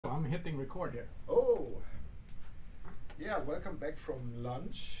I'm hitting record here. Oh, yeah, welcome back from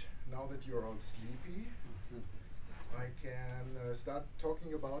lunch. Now that you're all sleepy, I can start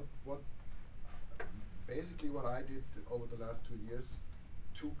talking about basically what I did over the last 2 years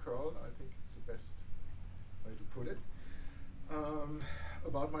to curl. I think it's the best way to put it.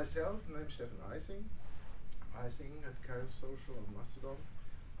 About myself, my name is Stefan Eissing. Eissing at Chaos Social on Mastodon.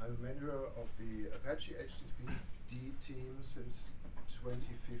 I'm a member of the Apache HTTPD team since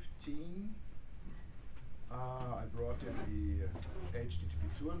 2015. I brought in the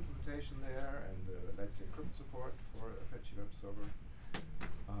HTTP2 implementation there and the Let's Encrypt support for Apache Web Server.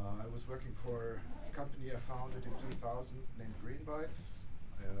 I was working for a company I founded in 2000 named Greenbytes.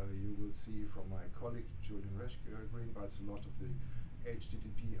 You will see from my colleague Julian Resch, Greenbytes, a lot of the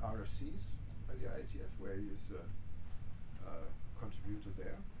HTTP RFCs by the IETF, where he is a contributor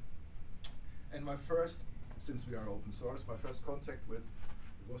there. And my first, since we are open source, my first contact with,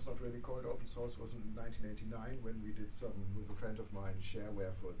 it was not really called open source, was in 1989 when we did some, with a friend of mine,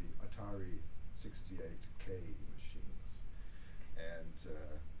 shareware for the Atari 68K machines. And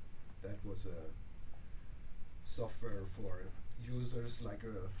that was a software for users like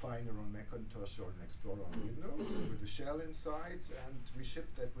a Finder on Macintosh or an Explorer on Windows with a shell inside, and we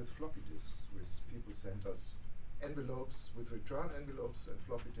shipped that with floppy disks. People sent us envelopes with return envelopes and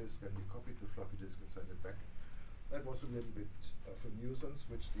floppy disk, and we copied the floppy disk and sent it back. That was a little bit of a nuisance,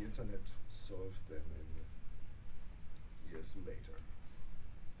 which the internet solved then in years later.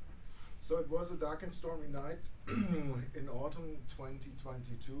 So it was a dark and stormy night in autumn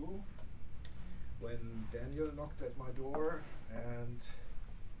 2022 when Daniel knocked at my door and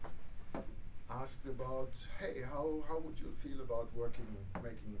asked about, hey, how would you feel about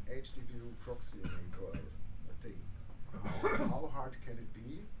making HTTP proxy in curl a thing? How hard can it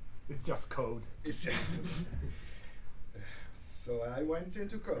be? It's just code. It's so I went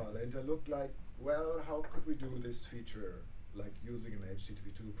into curl and I looked like, well, how could we do this feature like using an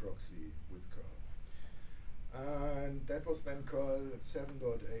HTTP2 proxy with curl? And that was then curl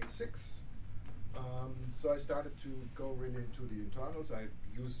 7.86. So I started to go really into the internals. I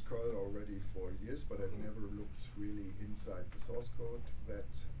used curl already for years, but I've never looked really inside the source code that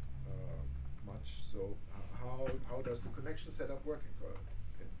much. So how does the connection setup work in curl?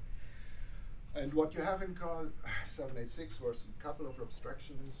 Okay. And what you have in curl 7.86 was a couple of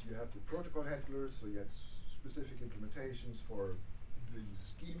abstractions. You had the protocol handlers, so you had specific implementations for the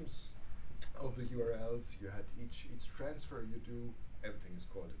schemes of the URLs. You had each transfer you do, everything is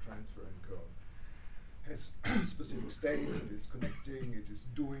called a transfer in curl. Has specific states, it is connecting, it is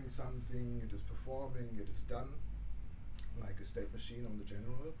doing something, it is performing, it is done, like a state machine on the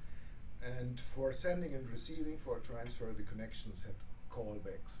general. And for sending and receiving, for a transfer, the connections had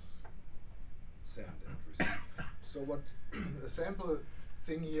callbacks, send and receive. So what a sample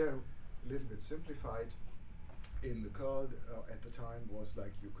thing here, a little bit simplified, in the curl at the time was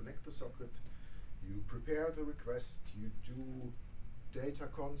like you connect the socket, you prepare the request, you do data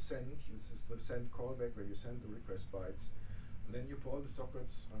consent. This is the send callback where you send the request bytes, and then you call the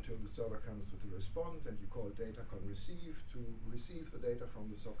sockets until the server comes with a response, and you call data con receive to receive the data from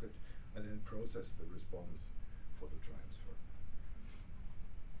the socket and then process the response for the transfer.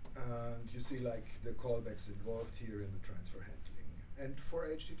 And you see like the callbacks involved here in the transfer handling. And for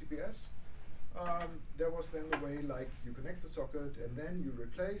HTTPS, there was then the way like you connect the socket and then you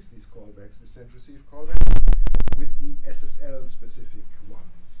replace these callbacks, the send receive callbacks, with the SSL specific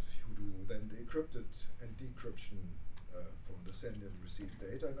ones who do then the encrypted and decryption from the send and receive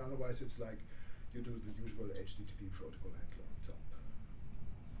data, and otherwise it's like you do the usual HTTP protocol handler on top.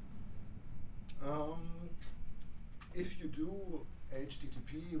 If you do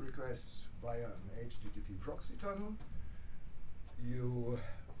HTTP requests via an HTTP proxy tunnel,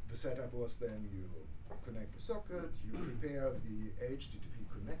 the setup was then you connect the socket, you prepare the HTTP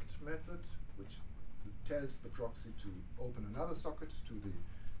connect method, which tells the proxy to open another socket to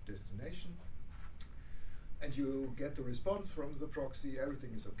the destination, and you get the response from the proxy,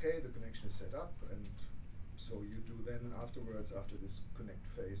 everything is okay, the connection is set up, and so you do then afterwards, after this connect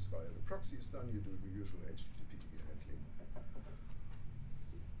phase via the proxy is done, you do the usual HTTP handling.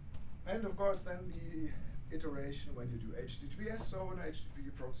 And of course then the iteration when you do HTTPS, so an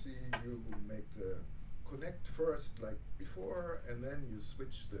HTTP proxy, you make the connect first like before, and then you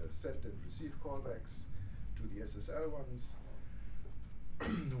switch the send and receive callbacks to the SSL ones,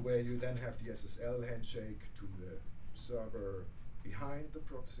 where you then have the SSL handshake to the server behind the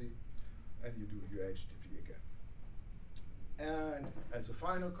proxy, and you do your HTTP again. And as a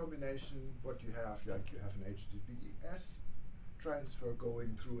final combination, what you have, like you have an HTTPS transfer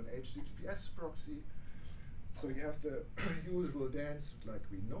going through an HTTPS proxy, So you have the usual dance like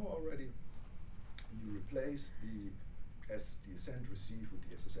we know already. You replace the send receive with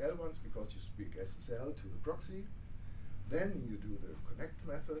the SSL ones because you speak SSL to the proxy. Then you do the connect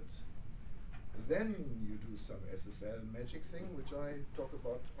method. Then you do some SSL magic thing, which I talk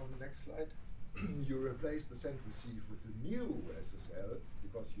about on the next slide. You replace the send receive with the new SSL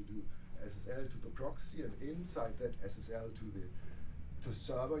because you do SSL to the proxy, and inside that SSL to the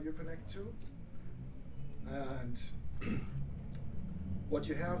server you connect to. And what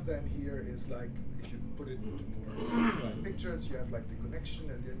you have then here is like, if you put it into more simplified pictures, you have like the connection,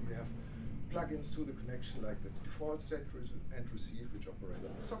 and then you have plugins to the connection, like the default send and receive, which operate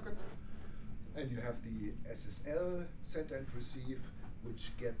on the socket. And you have the SSL send and receive,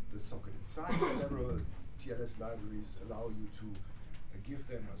 which get the socket inside. Several TLS libraries allow you to give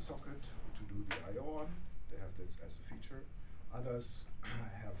them a socket to do the I/O on. They have that as a feature. Others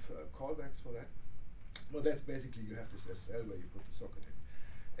have callbacks for that. Well, that's basically, you have this SSL where you put the socket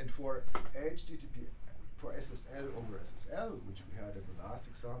in. And for HTTP, for SSL over SSL, which we had in the last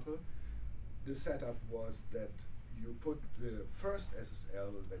example, the setup was that you put the first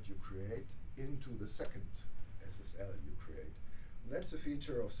SSL that you create into the second SSL you create. And that's a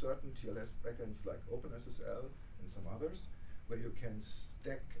feature of certain TLS backends like OpenSSL and some others, where you can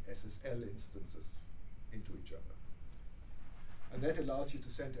stack SSL instances into each other. And that allows you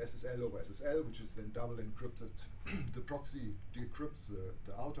to send SSL over SSL, which is then double encrypted. The proxy decrypts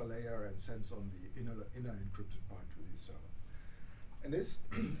the outer layer and sends on the inner encrypted part to the server. And this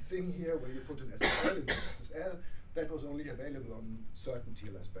thing here, where you put an SSL into SSL, that was only available on certain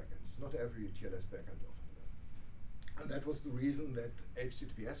TLS backends. Not every TLS backend offered that. And that was the reason that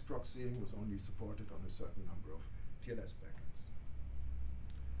HTTPS proxying was only supported on a certain number of TLS backends.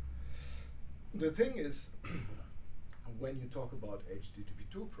 The thing is, when you talk about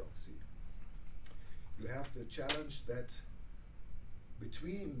HTTP2 proxy, you have the challenge that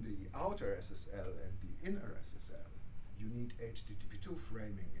between the outer SSL and the inner SSL, you need HTTP2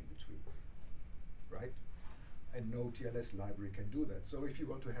 framing in between, right? And no TLS library can do that. So if you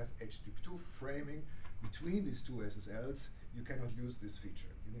want to have HTTP2 framing between these two SSLs, you cannot use this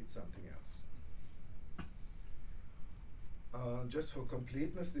feature. You need something else. Just for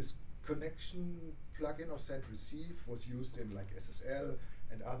completeness, this connection plugin of send receive was used in like SSL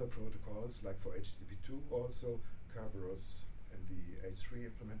and other protocols, like for HTTP2 also, Kerberos and the H3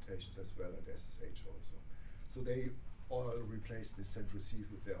 implementations as well, and SSH also. So they all replaced this send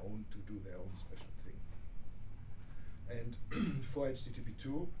receive with their own, to do their own special thing. And for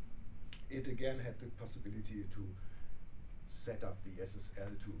HTTP2, it again had the possibility to set up the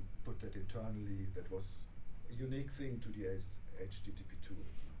SSL to put that internally. That was a unique thing to the HTTP2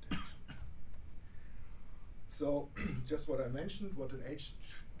 implementation. So just what I mentioned, what an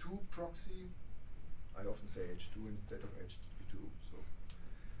H2 proxy, I often say H2 instead of HTTP2, so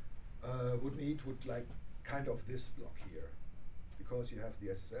would like kind of this block here, because you have the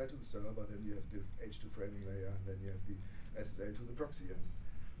SSL to the server, then you have the H2 framing layer, and then you have the SSL to the proxy, and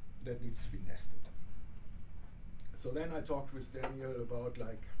that needs to be nested. So then I talked with Daniel about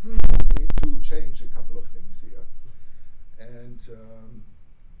like, we need to change a couple of things here. And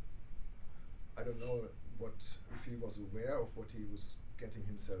I don't know if he was aware of what he was getting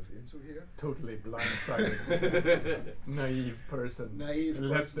himself into here. Totally blindsided. Naive person. Naive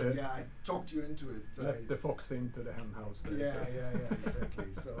person, yeah, I talked you into it. Let the fox into the hen house there. Yeah,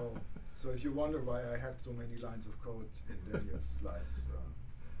 exactly. So if you wonder why I had so many lines of code in Daniel's slides,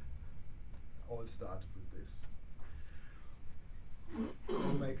 all started with this.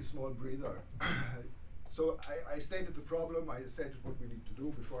 I'll make a small breather. So I stated the problem, I stated what we need to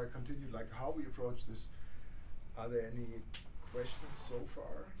do. Before I continue, like how we approach this, are there any questions so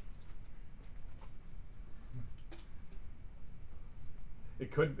far?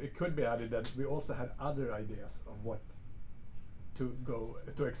 It could be added that we also had other ideas of what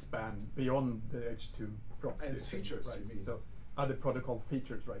to expand beyond the H2 proxy. And features, right? you mean? So other protocol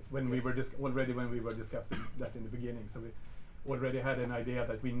features, right? When we were when we were discussing that in the beginning, so we already had an idea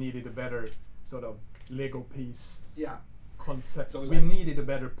that we needed a better sort of Lego piece concept. So we needed a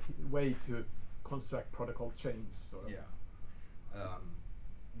better way to construct protocol chains. Sort of. Yeah.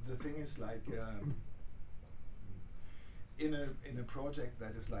 The thing is, like, in a project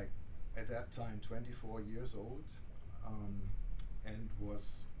that is like at that time 24 years old, and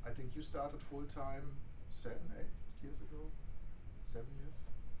was, I think you started full time 7, 8 years ago, 7 years.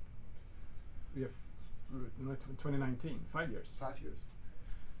 We have 2019, 5 years. 5 years.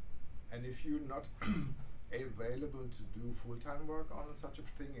 And if you're not available to do full-time work on such a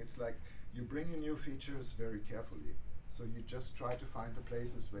thing, it's like you bring in new features very carefully. So you just try to find the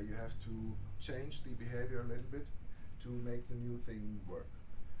places where you have to change the behavior a little bit to make the new thing work,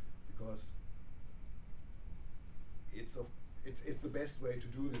 because it's the best way to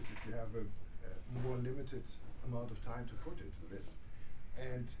do this if you have a more limited amount of time to put into this,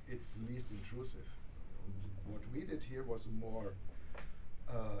 and it's least intrusive. What we did here was a more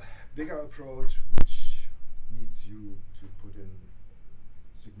bigger approach, which needs you to put in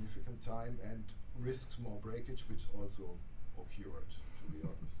significant time and risks more breakage, which also occurred, to be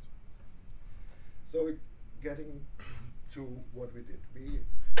honest. So we're getting to what we did. We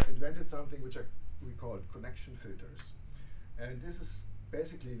invented something which we called connection filters. And this is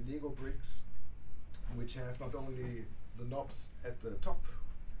basically Lego bricks which have not only the knobs at the top,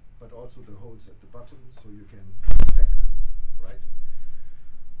 but also the holes at the bottom, so you can stack them, right?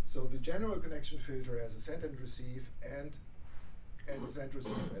 So the general connection filter has a send and receive, and a send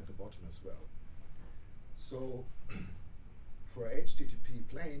receive at the bottom as well. So for HTTP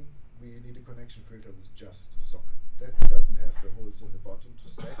plain, we need a connection filter with just a socket. That doesn't have the holes in the bottom to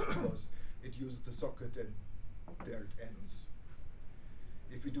stack because it uses the socket and there it ends.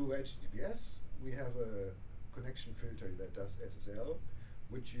 If we do HTTPS, we have a connection filter that does SSL,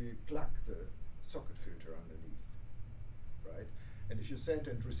 which you plug the socket filter underneath, right? And if you send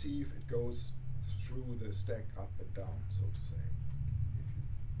and receive, it goes through the stack up and down, so to say, if you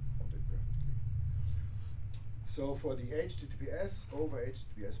want it graphically. So for the HTTPS over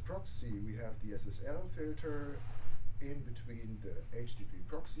HTTPS proxy, we have the SSL filter in between the HTTP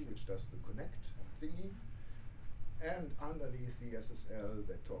proxy, which does the connect thingy, and underneath the SSL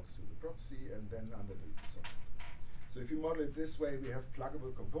that talks to the proxy, and then underneath the socket. So if you model it this way, we have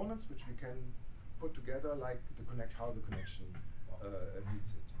pluggable components which we can put together, like how the connection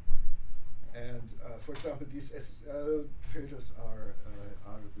needs it. And for example, these SSL filters are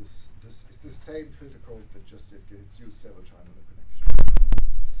this is the same filter code that just gets used several times in the connection.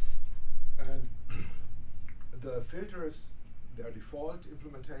 And the filters, there are default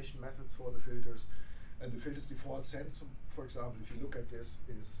implementation methods for the filters, and the filter's default sense, for example, if you look at this,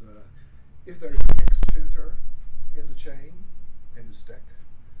 is if there is a next filter in the chain, in the stack,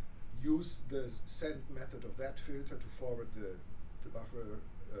 use the send method of that filter to forward the buffer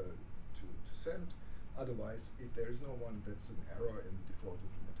to send. Otherwise, if there is no one, that's an error in the default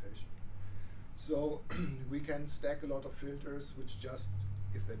implementation. So we can stack a lot of filters which just,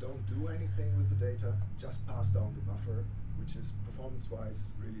 if they don't do anything with the data, just pass down the buffer, which is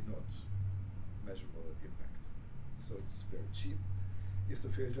performance-wise really not measurable impact. So it's very cheap if the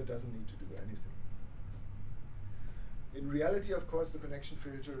filter doesn't need to do anything. In reality, of course, the connection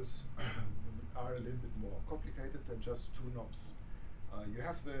filters are a little bit more complicated than just two knobs. You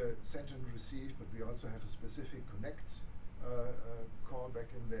have the send and receive, but we also have a specific connect callback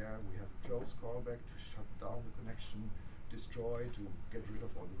in there. We have a close callback to shut down the connection, destroy to get rid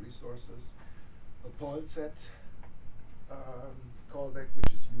of all the resources. A poll set callback,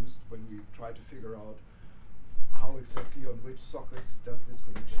 which is used when we try to figure out how exactly on which sockets does this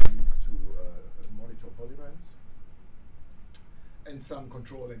connection need to monitor polymers. And some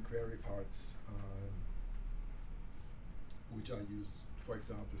control and query parts which are used, for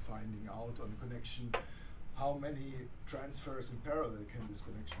example, finding out on a connection how many transfers in parallel can this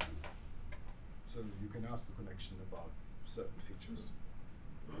connection do. So you can ask the connection about certain features.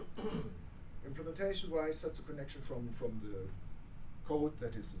 Implementation-wise, such a connection from the code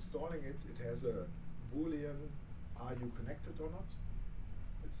that is installing it. It has a Boolean, are you connected or not?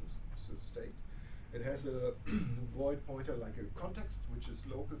 It's a state. It has a void pointer like a context, which is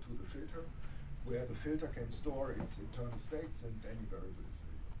local to the filter, where the filter can store its internal states and any variable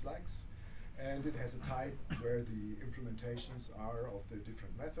it likes. And it has a type where the implementations are of the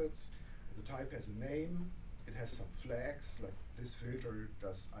different methods. The type has a name. It has some flags, like this filter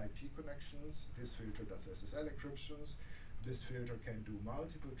does IP connections, this filter does SSL encryptions, this filter can do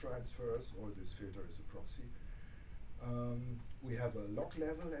multiple transfers, or this filter is a proxy. We have a log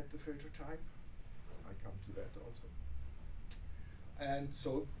level at the filter type. I come to that also. And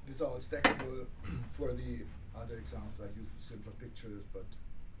so these are all stackable. For the other examples, I used the simpler pictures, but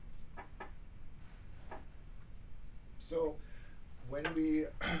so when we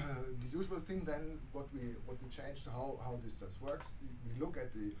the usual thing then, what we changed how this works. We look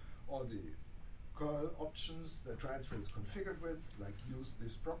at all the curl options the transfer is configured with, like use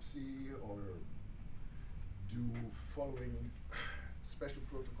this proxy or do following special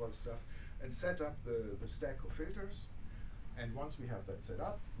protocol stuff, and set up the stack of filters. And once we have that set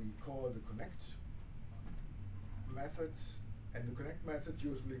up, we call the connect method, and the connect method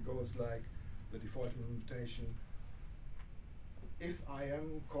usually goes like the default implementation. if I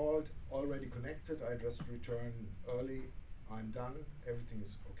am called already connected, I just return early, I'm done, everything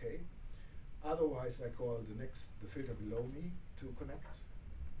is okay. Otherwise, I call the filter below me to connect.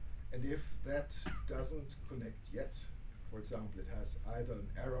 And if that doesn't connect yet, for example, it has either an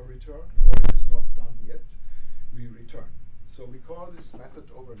error return or it is not done yet, we return. So we call this method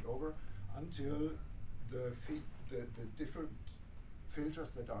over and over until the different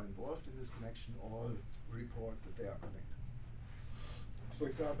filters that are involved in this connection all report that they are connected. For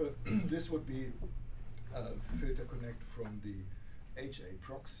example, this would be a filter connect from the HA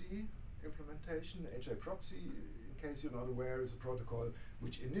proxy implementation. HA proxy, in case you're not aware, is a protocol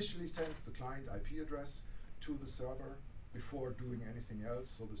which initially sends the client IP address to the server before doing anything else,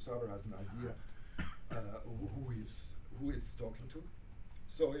 so the server has an idea who it's talking to.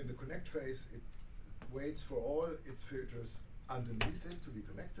 So in the connect phase, it waits for all its filters underneath it to be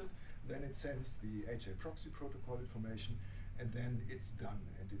connected, then it sends the HA proxy protocol information, and then it's done,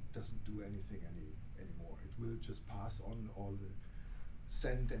 and it doesn't do anything anymore. It will just pass on all the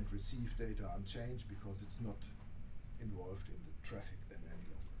send and receive data unchanged because it's not involved in the traffic then any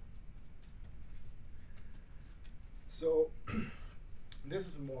longer. So this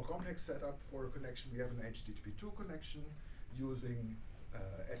is a more complex setup for a connection. We have an HTTP2 connection using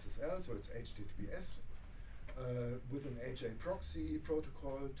SSL, so it's HTTPS, with an HA proxy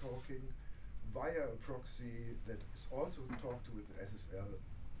protocol talking via a proxy that is also talked to with the SSL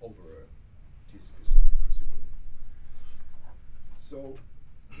over a TCP socket, presumably. So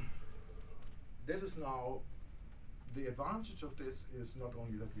this is now, the advantage of this is not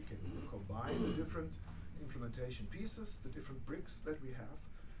only that we can combine the different implementation pieces, the different bricks that we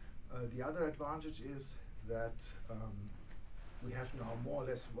have. The other advantage is that we have now more or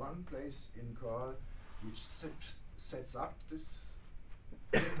less one place in curl which sets up this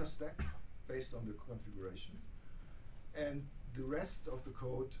filter stack based on the configuration, and the rest of the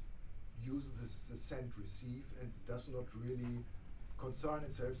code uses the send receive and does not really concern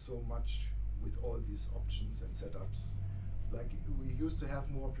itself so much with all these options and setups. Like we used to have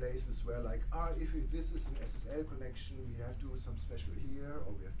more places where like, if this is an SSL connection, we have to do some special here,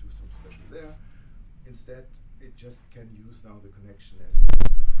 or we have to do some special there. Instead, it just can use now the connection as it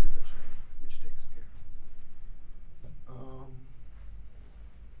is with the filter chain, which takes care.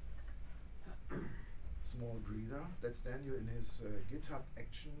 Small breather. That's Daniel in his GitHub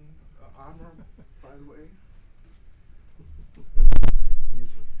action armor, by the way.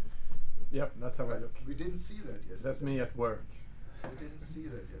 Easy. Yep, that's how I look. We didn't see that yesterday. That's me at work. We didn't see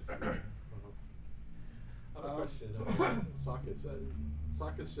that yesterday. I have a question. Sockets.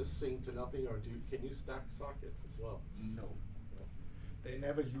 Sockets just sync to nothing, or can you stack sockets as well? No. They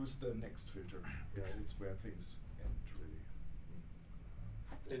never use the next filter. It's where things end, really.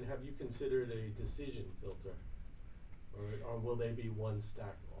 And have you considered a decision filter? Or will they be one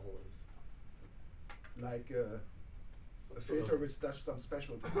stack always? Like a filter which does some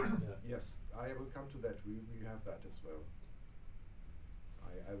special things. Yes, I will come to that. We have that as well.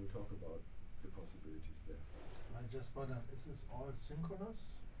 I will talk about the possibilities there. I just wonder, is this all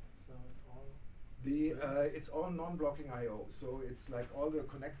synchronous? So it's all non-blocking I/O. So it's like all the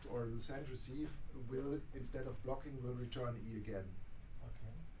connect or the send receive will, instead of blocking, will return E again.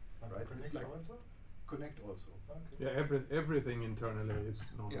 Okay. But right? connect It's like also? Connect also. Okay. Yeah, everything internally is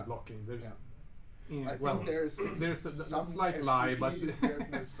non-blocking. There's I think there's a slight lie, but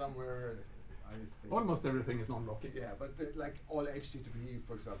somewhere. I think almost everything is non-blocking. Yeah, but like all HTTP,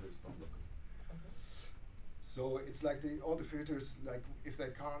 for example, is non-blocking. So it's like all the filters, like if they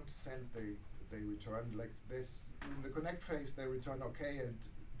can't send, they return. Like this in the connect phase, they return okay and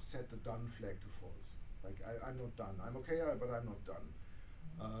set the done flag to false. Like I'm not done. I'm okay, but I'm not done.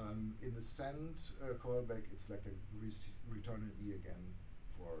 In the send callback, it's like they return an E again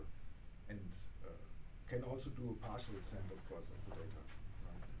for, and can also do a partial send, of course, of the data.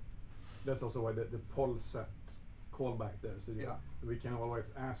 Right? That's also why the poll set callback there. So we can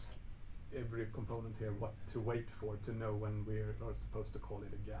always ask every component here what to wait for to know when we are supposed to call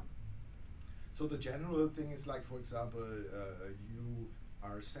it again. So the general thing is like, for example, you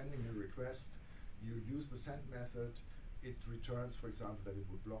are sending a request, you use the send method, it returns, for example, that it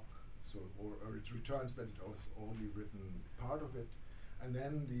would block, so or it returns that it was only written part of it, and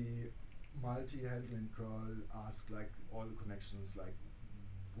then the multi-handling curl asks like all the connections, like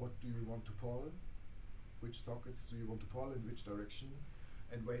what do you want to poll, which sockets do you want to poll in which direction,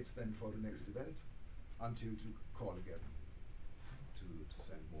 and waits then for the next event until to call again to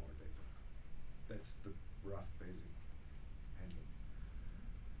send more data. That's the rough basic handling.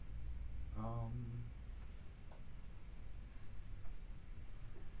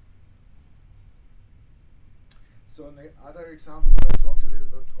 So another example what I talked a little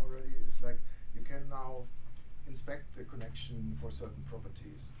bit already is like you can now inspect the connection for certain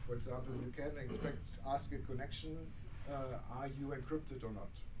properties. For example, you can ask a connection, are you encrypted or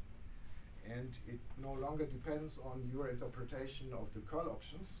not? And it no longer depends on your interpretation of the curl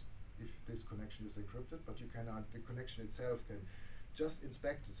options if this connection is encrypted, but you can the connection itself can just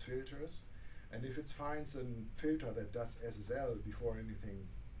inspect its filters, and if it finds a filter that does SSL before anything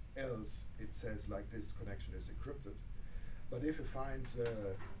else, it says like this connection is encrypted. But if it finds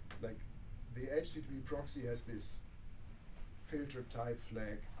like the HTTP proxy has this filter type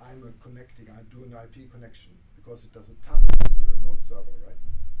flag, I'm doing an IP connection because it does a tunnel to the remote server, right?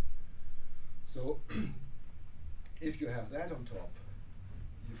 So if you have that on top,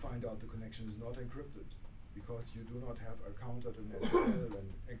 you find out the connection is not encrypted because you do not have encountered an SSL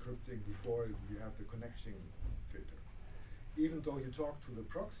and encrypting before you have the connection filter. Even though you talk to the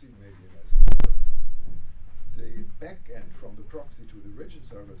proxy, maybe in SSL, the back end from the proxy to the origin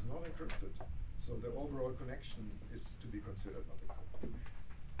server is not encrypted. So the overall connection is to be considered not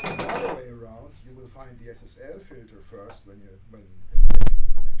encrypted. The other way around, you will find the SSL filter first when inspecting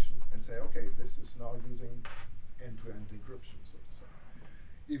the connection and say, okay, this is now using end-to-end encryption, so to say.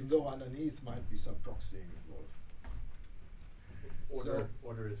 Even though underneath might be some proxying involved.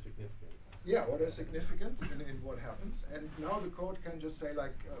 Order is significant. Yeah, order is significant in what happens. And now the code can just say,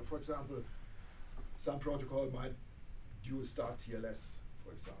 like, for example, some protocol might use start TLS,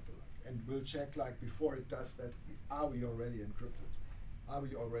 for example, and we'll check, like, before it does that, are we already encrypted? Are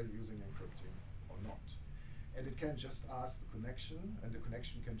we already using encrypting or not? And it can just ask the connection, and the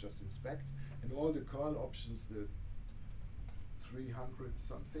connection can just inspect, and all the curl options, the 300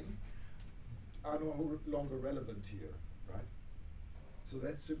 something, are no longer relevant here, right? So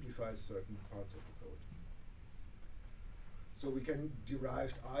that simplifies certain parts of the code. So we can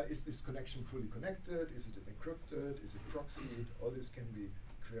derive, is this connection fully connected? Is it encrypted? Is it proxied? All this can be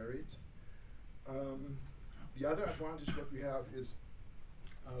queried. The other advantage what we have is,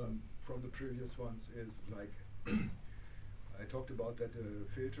 from the previous ones, is like, I talked about that a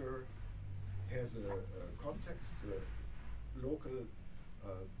filter has a context, a local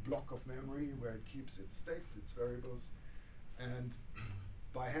block of memory where it keeps its state, its variables, and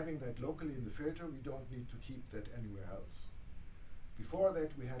by having that locally in the filter, we don't need to keep that anywhere else. Before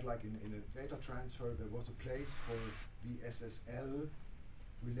that, we had, like, in a data transfer, there was a place for the SSL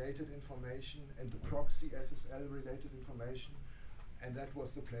related information and the proxy SSL related information, and that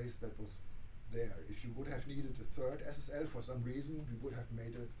was the place that was there. If you would have needed a third SSL for some reason, we would have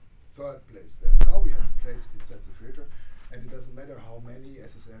made a third place there. Now we have a place inside the filter, and it doesn't matter how many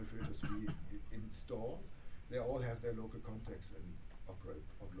SSL filters we install, they all have their local context and operate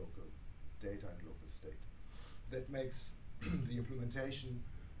on local data and local state. That makes the implementation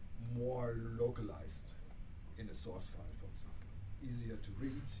more localized in a source file, for example. Easier to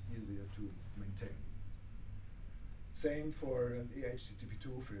read, easier to maintain. Same for the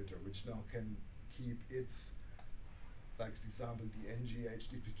HTTP2 filter, which now can keep its, like the example, the ng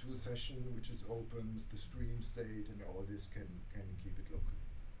HTTP2 session, which is opens, the stream state, and all this can keep it local.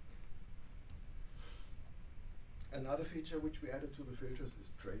 Another feature which we added to the filters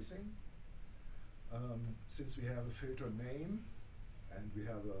is tracing. Since we have a filter name and we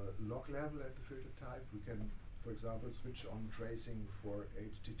have a log level at the filter type, we can, for example, switch on tracing for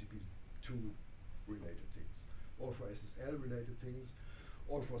HTTP2 related things, or for SSL related things,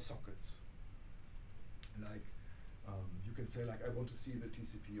 or for sockets. Like, you can say, like, I want to see the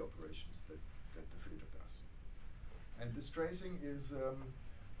TCP operations that the filter does. And this tracing is,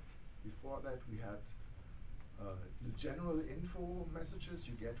 before that we had the general info messages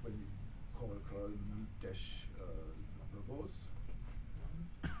you get when you call curl meet-verbose.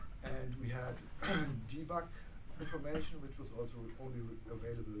 And we had debug information, which was also only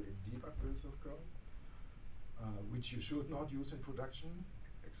available in debug builds of curl, which you should not use in production,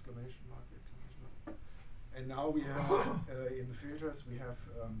 exclamation mark. And now we have, in the filters, we have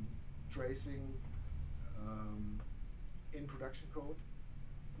tracing in production code,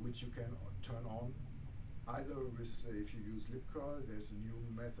 which you can turn on. Either with, if you use libcurl, there's a new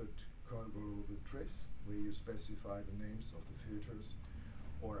method, curl variable trace, where you specify the names of the filters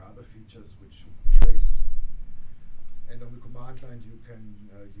or other features which should trace. And on the command line, you can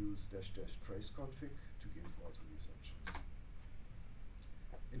use --trace config to give also these options.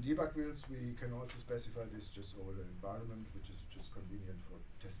 In debug builds, we can also specify this just over the environment, which is just convenient for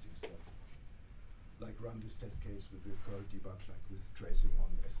testing stuff. Like run this test case with the curl debug, like with tracing on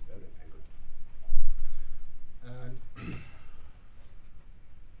SSL enabled. And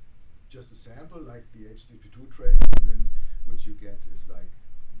just a sample, like the HTTP2 tracing, then which you get is like,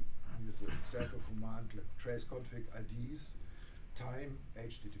 you with an example command like trace config IDs time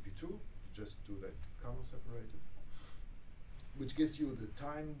HTTP2, just do that comma separated, which gives you the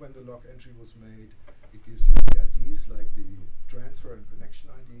time when the log entry was made. It gives you the IDs like the transfer and connection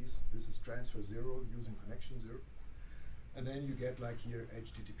IDs. This is transfer 0 using connection 0. And then you get like here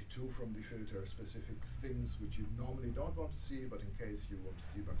HTTP2 from the filter specific things which you normally don't want to see, but in case you want to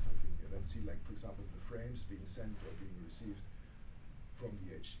debug something, you then see like, for example, the frames being sent or being received from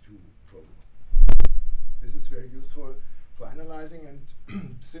the H2 protocol. This is very useful for analyzing,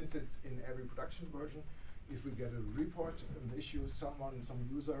 and since it's in every production version, if we get a report, an issue, some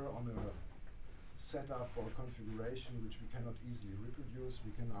user on a setup or configuration which we cannot easily reproduce,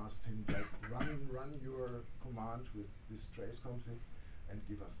 we can ask him like run your command with this trace config and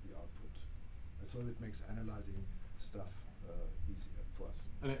give us the output. And so it makes analyzing stuff easier for us.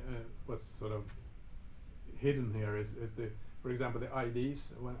 And what's sort of hidden here is the, for example, the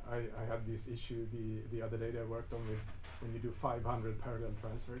IDs. When I had this issue the other day that I worked on with, when you do 500 parallel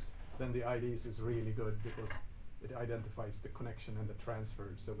transfers, then the IDs is really good because it identifies the connection and the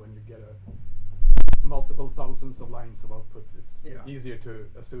transfer. So when you get multiple thousands of lines of output, it's easier to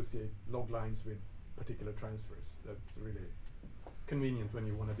associate log lines with particular transfers. That's really convenient when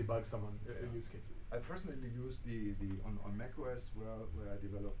you want to debug someone use cases. I personally use the on macOS where I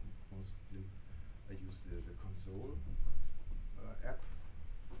develop mostly. I use the console app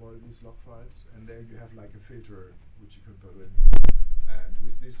for these log files, and there you have like a filter which you can put in. And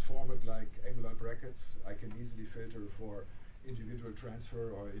with this format like angular brackets, I can easily filter for individual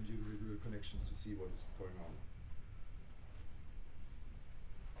transfer or individual connections to see what is going on.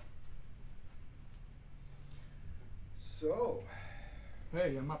 So,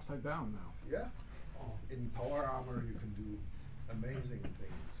 hey, I'm upside down now. Yeah. Oh. In Power Armor, you can do amazing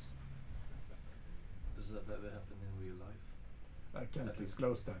things. Does that ever happen in real life? I can't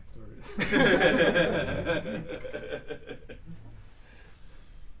disclose that, sorry.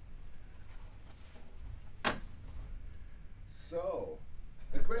 So,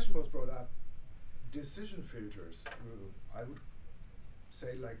 the question was brought up, decision filters. I would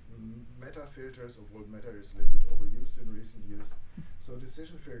say like meta filters, although meta is a little bit overused in recent years. So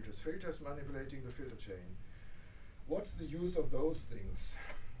decision filters, filters manipulating the filter chain. What's the use of those things?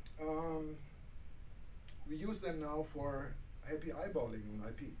 We use them now for IP eyeballing on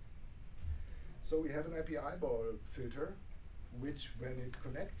IP. So we have an IP eyeball filter, which when it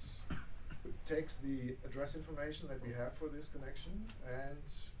connects, takes the address information that we have for this connection and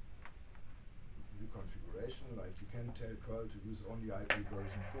the configuration, like you can tell curl to use only IP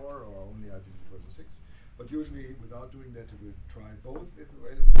version 4 or only IP version 6, but usually without doing that it will try both if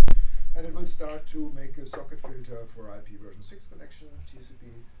available, and it will start to make a socket filter for IP version 6 connection, TCP,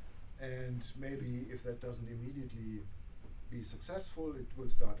 and maybe if that doesn't immediately be successful, it will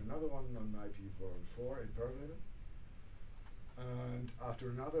start another one on IP version 4 in parallel, and after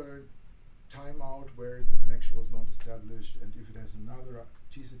another timeout where the connection was not established, and if it has another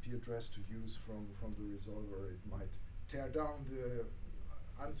TCP address to use from the resolver, it might tear down the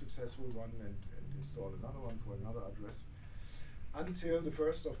unsuccessful one and install another one for another address until the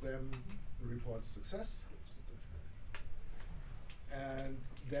first of them reports success, and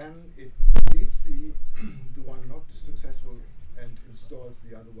then it deletes the one not successful and installs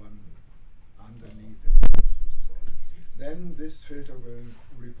the other one underneath itself, so to say. Then this filter will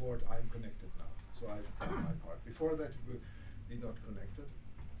report I'm connected now. So I've done my part. Before that it will be not connected.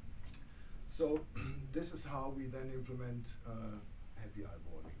 So this is how we then implement happy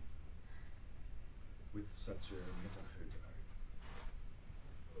eyeballing with such a meta filter.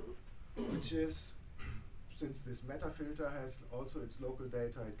 Which is, since this meta filter has also its local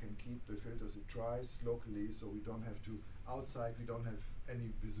data, it can keep the filters it tries locally, so we don't have to outside, we don't have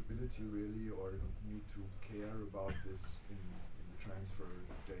any visibility really, or don't need to care about this in the transfer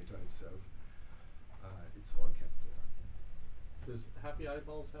data itself. It's all kept there. Does happy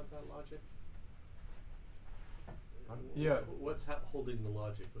eyeballs have that logic? Yeah. What's holding the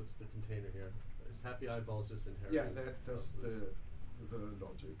logic? What's the container here? Is happy eyeballs just inherited? Yeah, that does the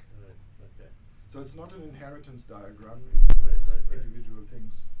logic. Right. Okay. So it's not an inheritance diagram. It's right. individual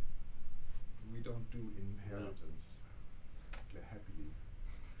things. We don't do inheritance happily.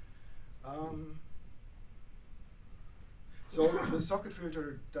 So the socket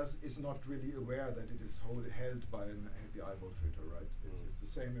filter is not really aware that it is held by an happy eyeball filter, right? It's the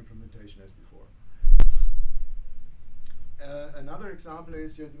same implementation as before. Another example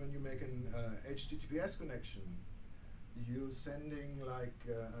is when you make an HTTPS connection, you're sending like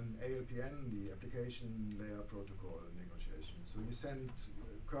an ALPN, the application layer protocol negotiation. So you send,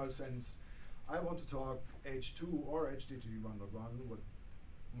 curl sends, I want to talk H2 or HTTP 1.1, what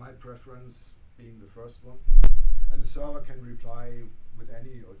my preference being the first one, and the server can reply with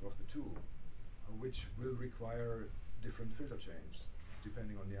any of the two, which will require different filter chains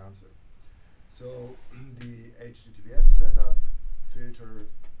depending on the answer. So the HTTPS setup filter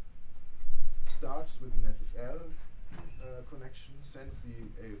starts with an SSL connection, sends the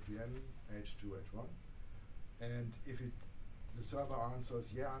APN H2, H1, and if the server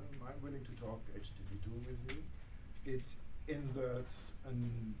answers, yeah, I'm willing to talk HTTP2 with you, it inserts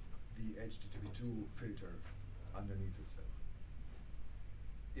the HTTP2 filter underneath itself.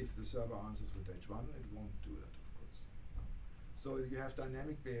 If the server answers with H1, it won't do that, of course. So you have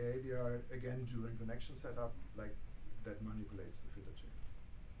dynamic behavior again during connection setup, like that manipulates the filter chain.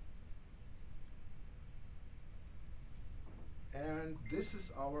 And this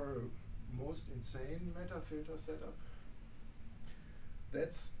is our most insane meta filter setup.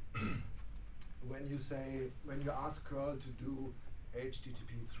 That's when you ask curl to do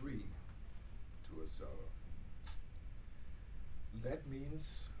HTTP3 to a server. That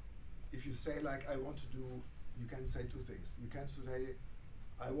means if you say like I want to do, you can say two things. You can say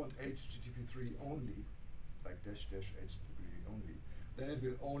I want HTTP3 only, like -- HTTP only. Then it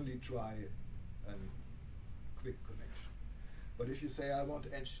will only try a quick connection. But if you say I want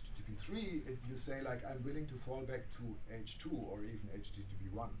HTTP3, you say like I'm willing to fall back to H2 or even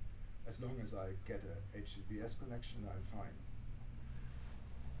HTTP1. As long as I get a HTTPS connection, I'm fine.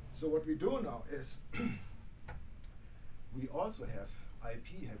 So what we do now is we also have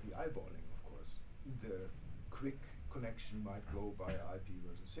IP happy eyeballing, of course. The quick connection might go by IP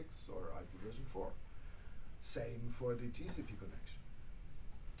version 6 or IP version 4. Same for the TCP connection.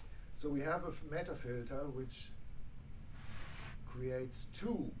 So we have a meta filter which creates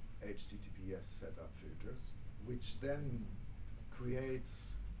two HTTPS setup filters, which then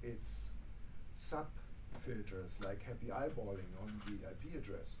creates its sub filters like happy eyeballing on the IP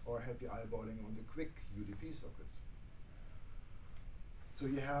address or happy eyeballing on the quick UDP sockets. So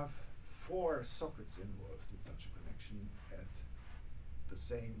you have 4 sockets involved in such a connection at the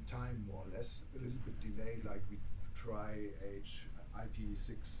same time, more or less, a little bit delay, like we try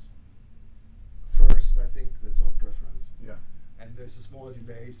IP6 first, I think, that's our preference. Yeah. And there's a small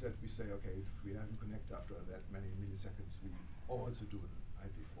delay that we say, okay, if we haven't connected after that many milliseconds, we also do an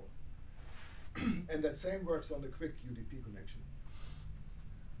IP4. And that same works on the quick UDP connection,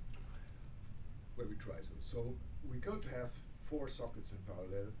 where we try to. So we could have 4 sockets in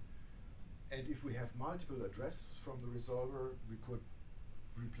parallel, and if we have multiple addresses from the resolver, we could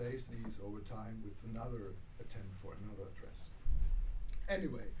replace these over time with another attempt for another address.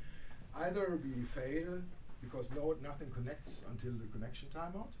 Anyway, either we fail because nothing connects until the connection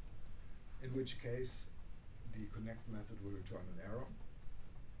timeout, in which case the connect method will return an error,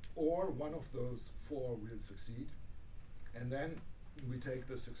 or one of those 4 will succeed, and then we take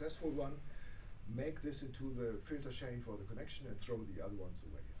the successful one, make this into the filter chain for the connection, and throw the other ones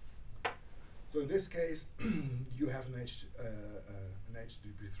away. So in this case, you have an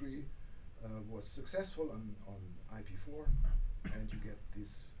HTTP3 was successful on IP4, and you get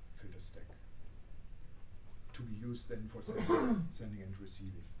this filter stack to be used then for sending and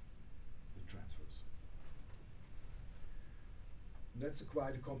receiving the transfers. That's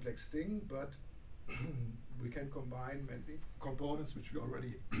quite a complex thing, but we can combine many components which we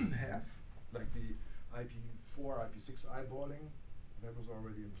already have, like the IP4, IP6 eyeballing, that was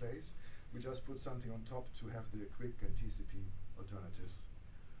already in place. We just put something on top to have the quick and TCP alternatives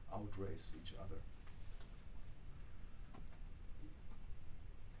outrace each other.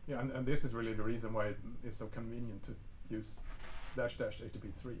 Yeah, and this is really the reason why it's so convenient to use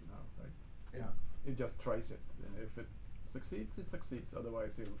 --HTTP3 now, right? Yeah. It just tries it, and if it succeeds, it succeeds.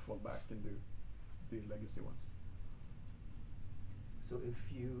 Otherwise, it'll fall back and do the legacy ones. So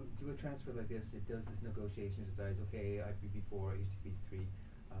if you do a transfer like this, it does this negotiation, it decides, okay, IPv4, HTTP3,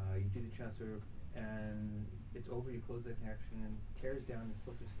 you do the transfer, and it's over, you close the connection, and tears down this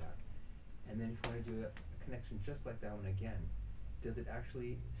filter stack. And then if you want to do a connection just like that one again, does it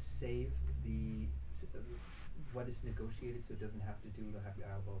actually save the what is negotiated, so it doesn't have to do the happy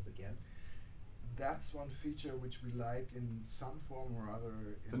eyeballs again? That's one feature which we like in some form or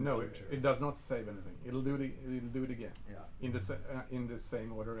other. So no, it does not save anything. It'll do it again. Yeah. In the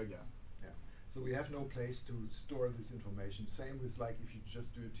same order again. Yeah. So we have no place to store this information. Same with like if you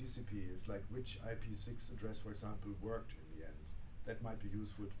just do a TCP, it's like which IP6 address, for example, worked in the end. That might be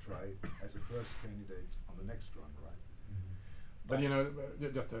useful to try as a first candidate on the next run, right? But you know,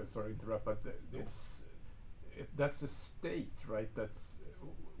 just to sorry interrupt, but that's a state, right? That's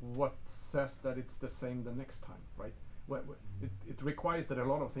what says that it's the same the next time, right? It requires that a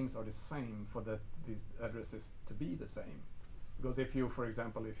lot of things are the same for the addresses to be the same, Because if you, for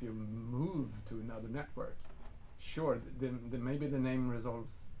example, if you move to another network, sure, then maybe the name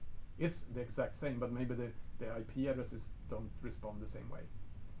resolves is the exact same, but maybe the IP addresses don't respond the same way,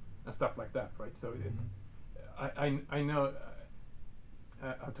 and stuff like that, right? So I know.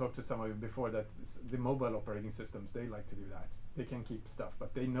 I talked to some of you before that the mobile operating systems, they like to do that. They can keep stuff,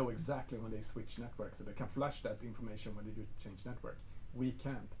 but they know exactly when they switch networks, so they can flash that information when they do change network. We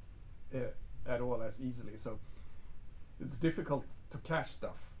can't at all as easily. So it's difficult to cache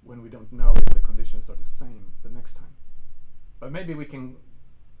stuff when we don't know if the conditions are the same the next time. But maybe we can,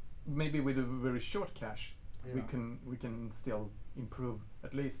 maybe with a very short cache, we can still improve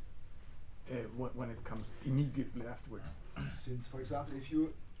at least when it comes immediately afterward. Since, for example,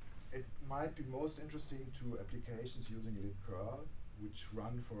 it might be most interesting to applications using libcurl, which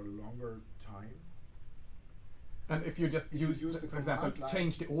run for a longer time. And if you just use for example,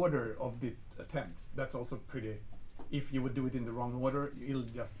 change the order of the attempts, that's also pretty. If you would do it in the wrong order, it'll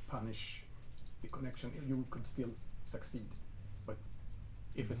just punish the connection. You could still succeed, but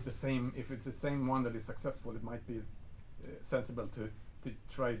if it's the same one that is successful, it might be sensible to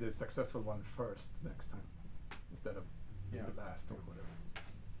try the successful one first next time instead of the last or whatever.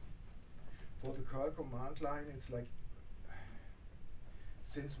 For the curl command line, it's like,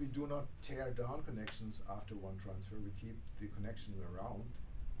 since we do not tear down connections after one transfer, we keep the connection around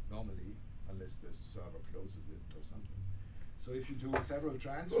normally, unless the server closes it or something. So if you do several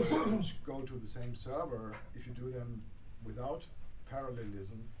transfers which go to the same server, if you do them without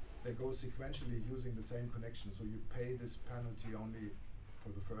parallelism, they go sequentially using the same connection, so you pay this penalty only for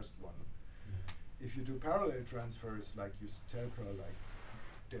the first one. If you do parallel transfers, like you tell curl like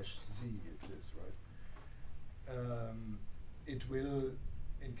 -z it is, right? It will,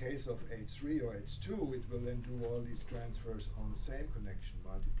 in case of H3 or H2, it will then do all these transfers on the same connection,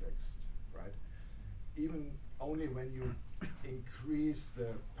 multiplexed, right? Even only when you increase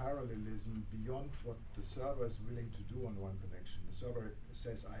the parallelism beyond what the server is willing to do on one connection. The server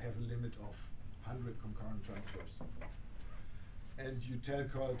says, I have a limit of 100 concurrent transfers. And you tell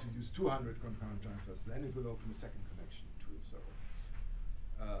curl to use 200 concurrent transfers, then it will open a second connection to the server.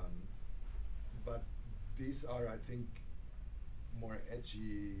 But these are, I think, more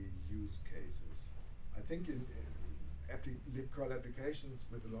edgy use cases. I think in libcurl applications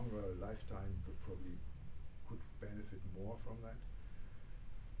with a longer lifetime could benefit more from that.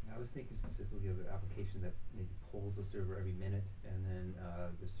 I was thinking specifically of an application that maybe polls the server every minute, and then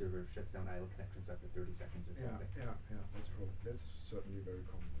the server shuts down idle connections after 30 seconds or something. That's certainly very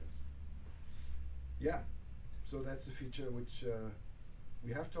common, yes. Yeah, so that's a feature which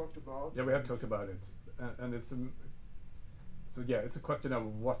we have talked about. Yeah, we have talked about it, and it's so yeah, it's a question of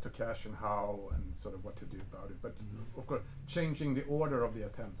what to cache and how, and sort of what to do about it. But of course, changing the order of the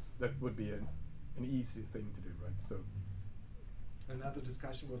attempts, that would be an easy thing to do, right? So. Another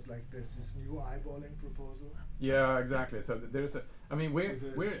discussion was like there's this new eyeballing proposal. Yeah, exactly. So there's a. I mean,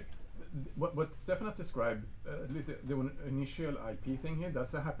 what Stefan has described, at least the initial IP thing here,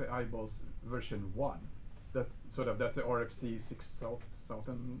 that's a Happy Eyeballs version 1. That's a RFC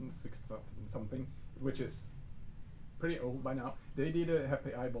 6000 something, which is pretty old by now. They did a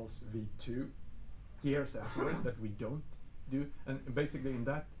Happy Eyeballs V2 years afterwards that we don't do, and basically in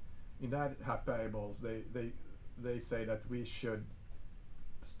that Happy Eyeballs they say that we should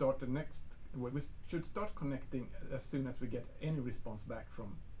start we should start connecting as soon as we get any response back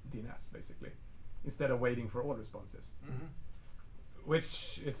from DNS, basically, instead of waiting for all responses.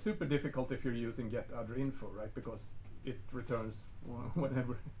 Which is super difficult if you're using get other info, right? Because it returns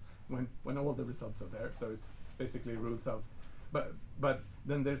when all the results are there, so it basically rules out. But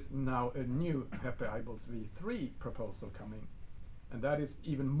then there's now a new Happy Eyeballs V3 proposal coming, and that is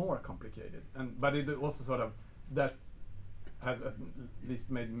even more complicated. But it also that has at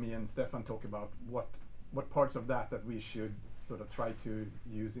least made me and Stefan talk about what parts of that we should sort of try to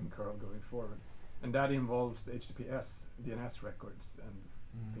use in curl going forward, and that involves the HTTPS DNS records and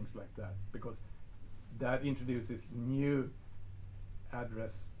things like that, because that introduces new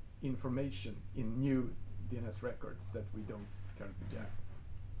address information in new DNS records that we don't currently get.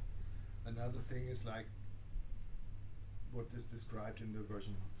 Another thing is like what is described in the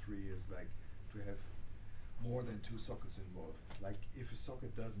version 3 is like to have more than 2 sockets involved. Like if a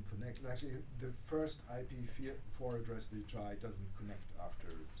socket doesn't connect, actually the first IP4 address they try doesn't connect after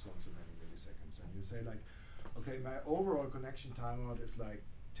so and so many milliseconds, and you say like, okay, my overall connection timeout is like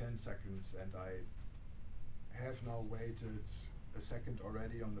 10 seconds, and I have now waited a second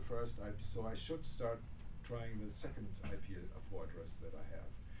already on the first IP, so I should start trying the second IP4 address that I have.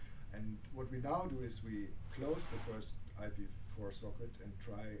 And what we now do is we close the first IP4 socket and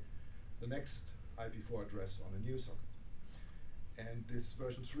try the next IP4 address on a new socket. And this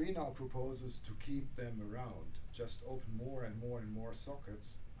version 3 now proposes to keep them around, just open more and more and more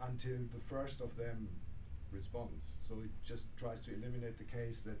sockets until the first of them responds. So it just tries to eliminate the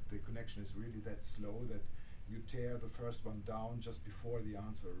case that the connection is really that slow that you tear the first one down just before the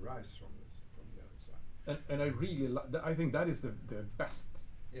answer arrives from the other side. And I really I think that is the best.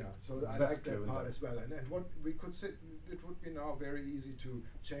 Yeah, so I like that part as well. And what we could say, it would be now very easy to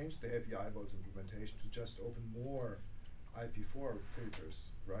change the Happy Eyeballs implementation to just open more IP4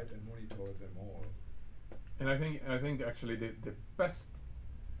 filters, right, and monitor them all. And I think actually the best,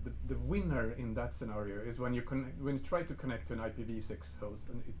 the winner in that scenario is when you try to connect to an IPv6 host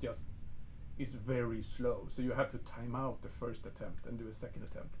and it just is very slow. So you have to time out the first attempt and do a second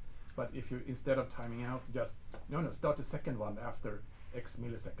attempt. But if you, instead of timing out, just start the second one after X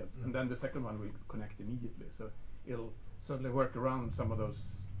milliseconds, and then the second one will connect immediately. So it'll certainly work around some of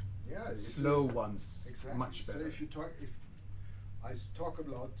those slow ones much better. So if I talk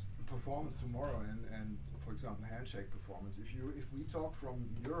about performance tomorrow and for example handshake performance, if we talk from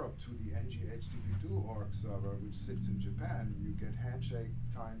Europe to the NG-HTTP2 org server which sits in Japan, you get handshake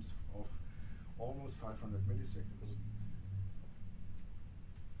times of almost 500 milliseconds.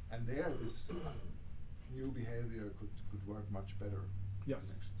 And there this new behavior could work much better.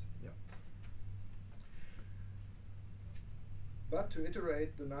 Yes. Yeah. But to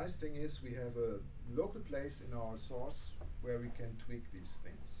iterate, the nice thing is we have a local place in our source where we can tweak these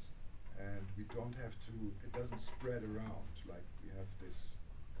things, and we don't have to. It doesn't spread around like we have this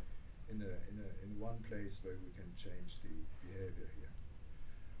in one place where we can change the behavior here.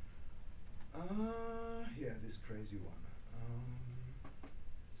 Yeah, this crazy one.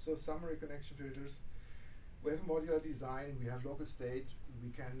 So summary connection filters. We have a modular design, we have local state, we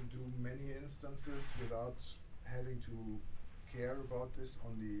can do many instances without having to care about this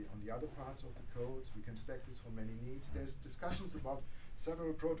on the other parts of the codes. We can stack this for many needs. There's discussions about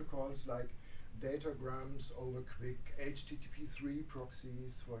several protocols like datagrams over quick HTTP3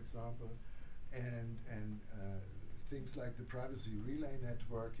 proxies, for example, and things like the privacy relay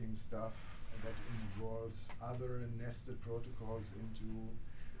networking stuff that involves other nested protocols into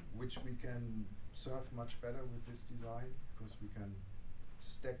which we can serve much better with this design because we can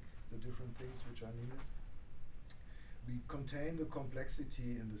stack the different things which are needed. We contain the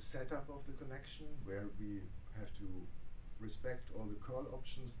complexity in the setup of the connection where we have to respect all the curl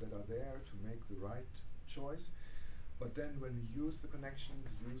options that are there to make the right choice. But then when we use the connection,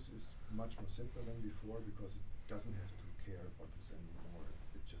 the use is much more simpler than before because it doesn't have to care about this anymore.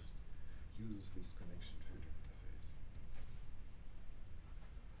 It just uses this connection filter interface.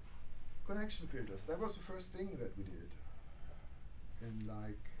 Connection filters, that was the first thing that we did in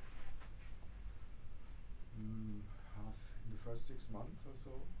like in the first 6 months or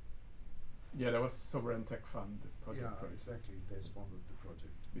so. Yeah, that was Sovereign Tech Fund project. Yeah, right? exactly. They sponsored the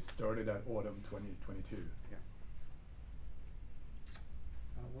project. We started at autumn 2022. Yeah.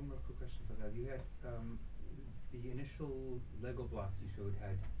 One more quick question for that. You had the initial Lego blocks you showed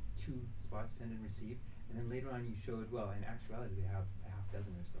had 2 spots, send and receive, and then later on you showed, well, in actuality they have a half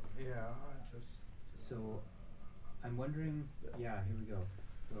dozen or so. Yeah, So I'm wondering, yeah, here we go.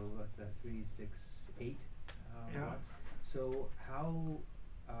 So what's that, 3, 6, 8 blocks? So how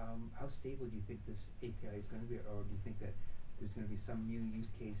stable do you think this API is going to be, or do you think that there's going to be some new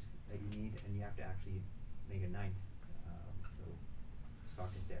use case that you need and you have to actually make a 9th little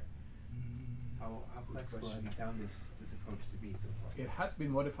socket there? How flexible have you found this approach to be so far? It has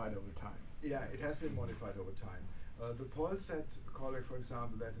been modified over time. Yeah, it has been modified over time. The PolSet callback, for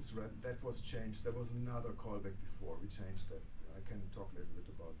example, that was changed. There was another callback before. We changed that. I can talk a little bit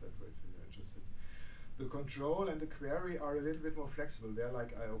about that if you're interested. The control and the query are a little bit more flexible. They're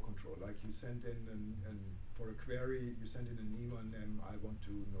like I/O control. Like you send in for a query, you send in an email and then I want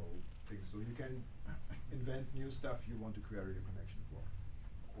to know things. So you can invent new stuff you want to query a connection for,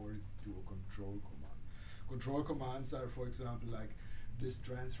 or do a control command. Control commands are, for example, like this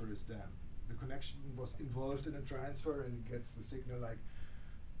transfer is done. The connection was involved in a transfer and gets the signal like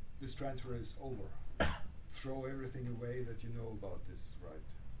this transfer is over. Throw everything away that you know about this, right?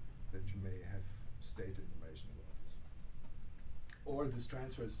 That you may have state information about this. Or this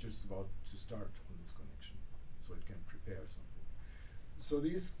transfer is just about to start on this connection, so it can prepare something. So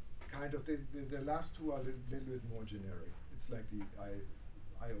these kind of, the last two are a little bit more generic. It's like the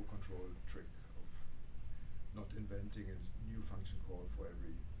I/O control trick of not inventing a new function call for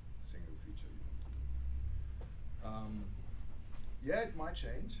every single feature you want to do. Yeah, it might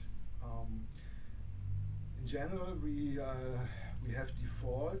change. In general, we have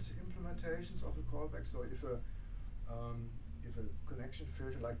default implementations of the callback. So if if a connection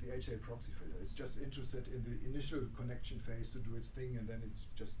filter like the HA proxy filter is just interested in the initial connection phase to do its thing, and then it's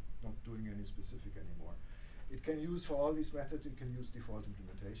just not doing any specific anymore. It can use, for all these methods, it can use default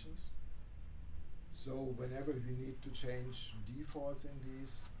implementations. So whenever we need to change defaults in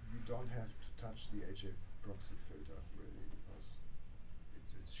these, we don't have to touch the HA proxy filter really, because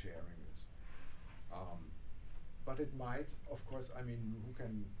it's sharing this. But it might, of course, I mean, who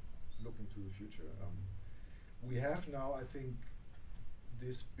can look into the future? We have now, I think,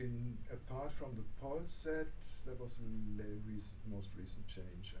 this been, apart from the pulse set, that was the most recent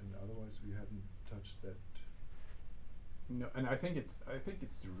change, and otherwise we haven't touched that. No, and I think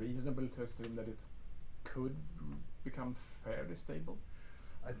it's reasonable to assume that it could become fairly stable.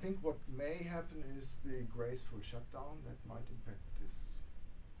 I think what may happen is the graceful shutdown that might impact this.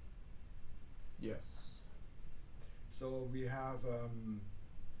 Yes. So we have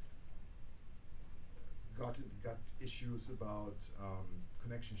got issues about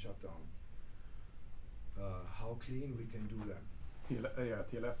connection shutdown. How clean we can do them.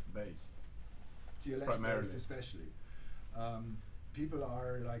 TLS based. TLS primarily. based especially. People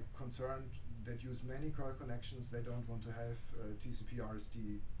are like concerned that use many curl connections. They don't want to have TCP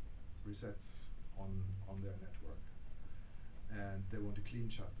RST resets on their network, and they want a clean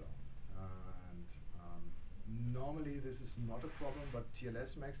shutdown. Normally this is not a problem, but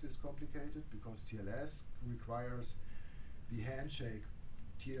TLS makes this complicated because TLS requires the handshake,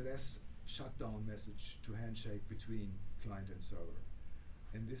 TLS shutdown message to handshake between client and server.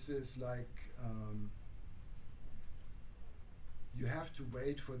 And this is like, you have to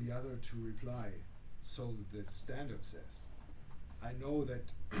wait for the other to reply, so the standard says. I know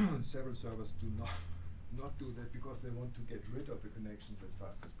that several servers do not do that because they want to get rid of the connections as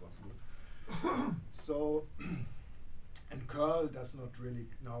fast as possible. So, and curl does not really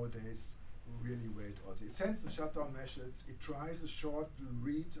nowadays really wait also. It sends the shutdown message, it tries a short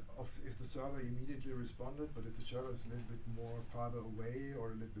read of if the server immediately responded, but if the server is a little bit more farther away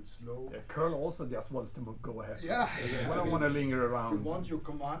or a little bit slow. Yeah, curl also just wants to go ahead. Yeah, I don't want to linger around. You want your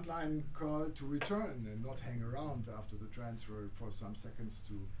command line curl to return and not hang around after the transfer for some seconds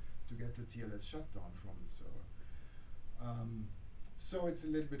to get the TLS shutdown from the server. So it's a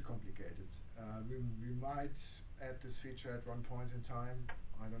little bit complicated. We might add this feature at one point in time,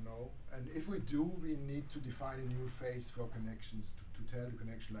 I don't know. And if we do, we need to define a new phase for connections to tell the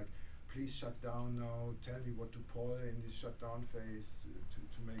connection, like, please shut down now, tell me what to pull in this shutdown phase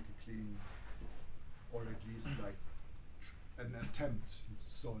to make a clean, or at least like an attempt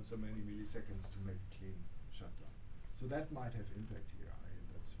so and so many milliseconds to make a clean shutdown. So that might have impact here.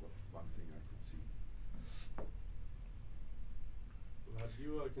 That's one thing I could see. Have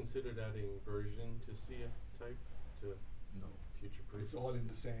you considered adding version to CF type to No. future-proof? It's all in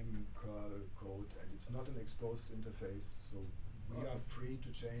the same curl code, and it's not an exposed interface, so we are free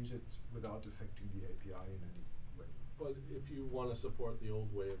to change it without affecting the API in any way. But if you want to support the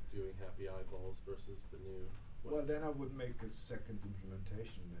old way of doing happy eyeballs versus the new, Well, then I would make a second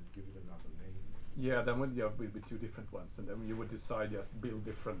implementation and give it another name. Yeah, then would be two different ones, and then you would decide just build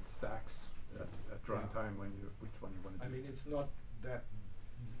different stacks at runtime when which one you want to do. I mean, it's not that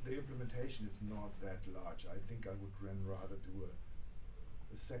the implementation is not that large. I think I would rather do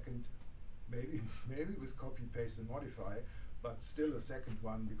a second, maybe with copy, paste, and modify, but still a second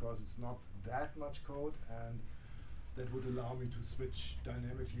one because it's not that much code, and that would allow me to switch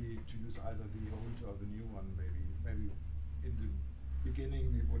dynamically to use either the old or the new one. Maybe in the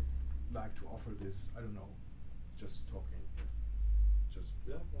beginning we would like to offer this. I don't know, just talking. Just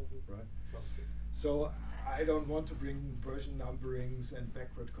right. So I don't want to bring version numberings and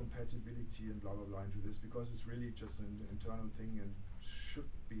backward compatibility and blah blah blah into this because it's really just an internal thing and should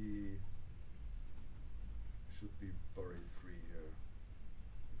be very free here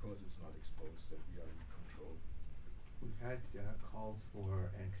because it's not exposed that we are in control. We've had calls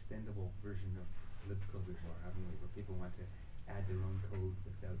for an extendable version of libcode before, haven't we? Where people want to add their own code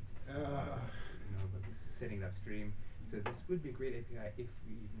without setting it upstream. So this would be a great API if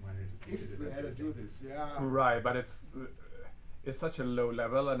we even wanted to. If we had to do this, yeah. Right, but it's such a low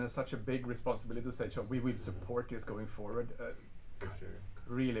level and it's such a big responsibility to say, so we will support this going forward. For sure.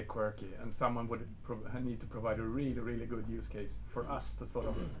 Really quirky, and someone would need to provide a really good use case for us to sort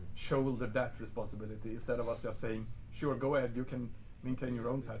of shoulder that responsibility instead of us just saying, sure, go ahead, you can maintain your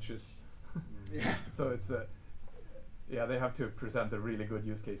own patches. Yeah. So it's they have to present a really good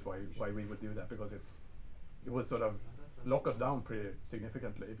use case why we would do that, because it would sort of lock us down pretty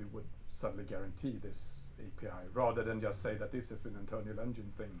significantly if we would suddenly guarantee this API rather than just say that this is an internal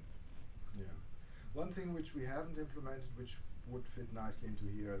engine thing. Yeah. One thing which we haven't implemented, which would fit nicely into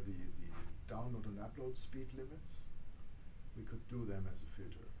here, the download and upload speed limits. we could do them as a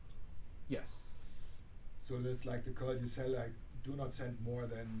filter. Yes. So that's like the curl you say, like, do not send more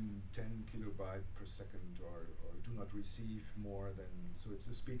than 10 kilobyte per second, or do not receive more than, so it's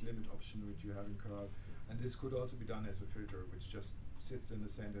a speed limit option which you have in curl. And this could also be done as a filter, which just sits in the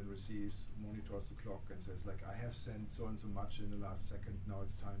send and receives, monitors the clock and says like, I have sent so and so much in the last second, now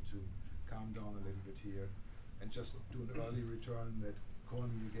it's time to calm down a little bit here, and just do an early return that call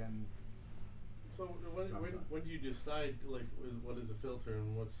me again. So when do you decide like what is a filter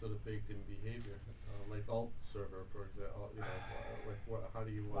and what's sort of baked in behavior? Like alt server, for example, you know, like what? How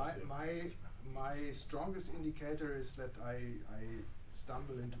do you want to? My strongest indicator is that I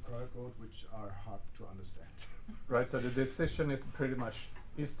stumble into curl code which are hard to understand. Right. So the decision is pretty much: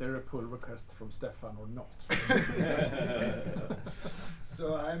 is there a pull request from Stefan or not?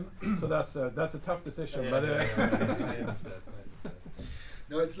 So I'm. So that's a tough decision, but I understand.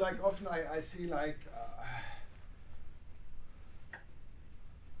 No, it's like often I see like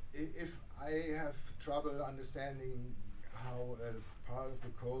if I have trouble understanding how a part of the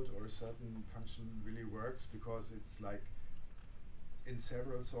code or a certain function really works, because it's like in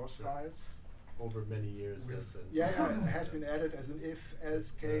several source files over many years. It has been added as an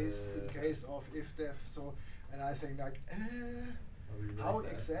if-else case in case of if-def. So, and I think like, how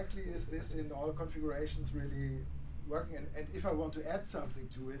exactly is this in all configurations really working? And if I want to add something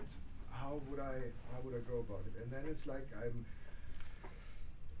to it, how would I go about it? And then it's like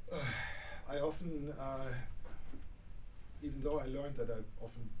I often, even though I learned that I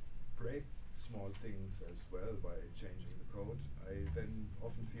often break small things as well by changing the code, I then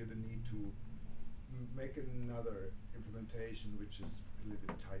often feel the need to make another implementation which is a little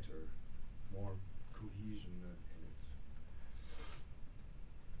bit tighter, more cohesion in it.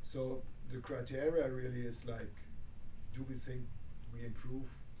 So the criteria really is like, do we think we improve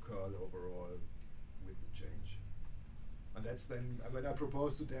curl overall with the change? And that's then, when I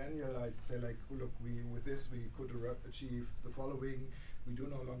propose to Daniel, I say like, oh, look, with this we could achieve the following. We do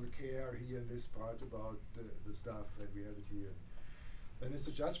no longer care here in this part about the stuff, and we have it here. Then it's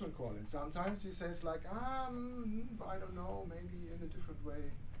a judgment call, and sometimes he says like, I don't know, maybe in a different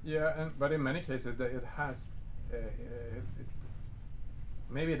way. Yeah, but in many cases it has,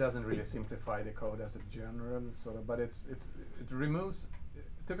 maybe it doesn't really simplify the code as a general sort of, but it removes,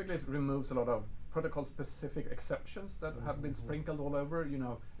 typically it removes a lot of protocol-specific exceptions that have been sprinkled all over. You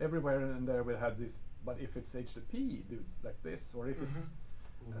know, everywhere and there we had this. But if it's HTTP, do like this, or if it's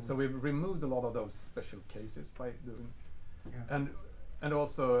so we've removed a lot of those special cases by doing, and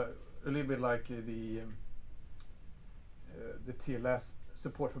also a little bit like the TLS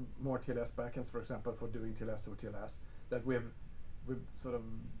support for more TLS backends, for example, for doing TLS or TLS, that we've sort of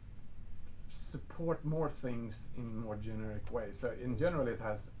support more things in more generic ways. So in general, it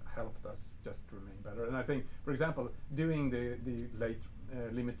has helped us just remain better. And I think, for example, doing the late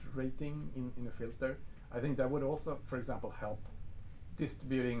limit rating in a filter, I think that would also, for example, help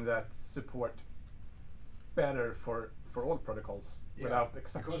distributing that support better for all protocols without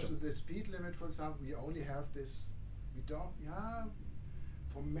exceptions. Because with the speed limit, for example, we only have this. We don't. Yeah,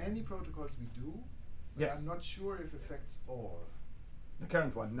 for many protocols we do. But yes. I'm not sure if it affects all. The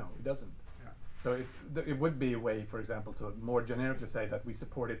current one, no, it doesn't. So it would be a way, for example, to more generically say that we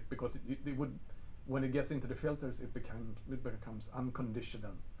support it, because it would, when it gets into the filters, it becomes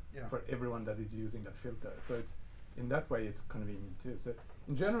unconditional for everyone that is using that filter. So it's in that way it's convenient too. So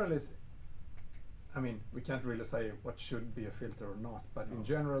in general, I mean, we can't really say what should be a filter or not, but in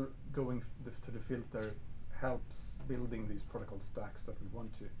general, going to the filter helps building these protocol stacks that we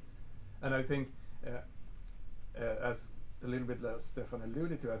want to. And I think, as a little bit as Stefan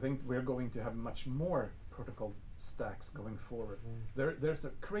alluded to, I think we're going to have much more protocol stacks going forward. There's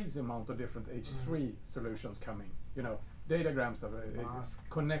a crazy amount of different H3 solutions coming. You know, datagrams of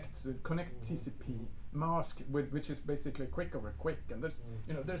connect TCP, mask, which is basically quick over quick, and there's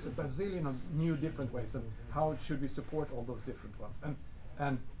a bazillion of new different ways. And how should we support all those different ones?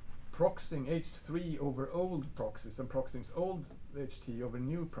 And proxying H3 over old proxies, and proxying old HT over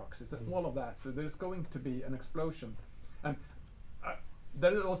new proxies, and all of that. So there's going to be an explosion. And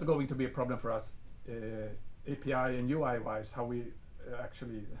there is also going to be a problem for us, API and UI wise, how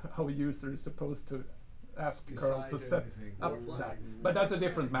a user is supposed to ask curl to set up that. But that's a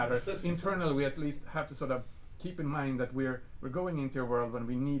different matter. Internally, we at least have to sort of keep in mind that we're going into a world when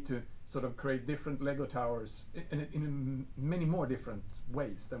we need to sort of create different Lego towers in many more different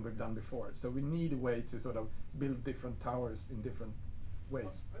ways than we've done before. So we need a way to sort of build different towers in different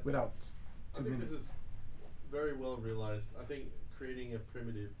ways without too many. This is very well realized. I think creating a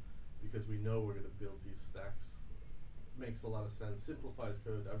primitive, because we know we're going to build these stacks, makes a lot of sense. Simplifies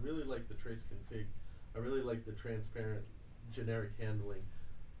code. I really like the trace config. I really like the transparent generic handling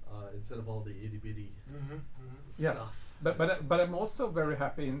instead of all the itty bitty Yes, stuff. but I'm also very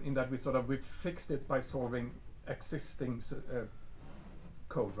happy in that we fixed it by solving existing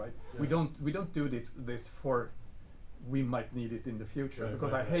code, right? Yeah. We don't do this for we might need it in the future, Right,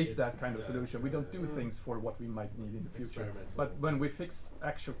 because right, I right. hate It's that kind of yeah, solution. We yeah, don't do yeah. things for what we might need in the future. Experimental. But when we fix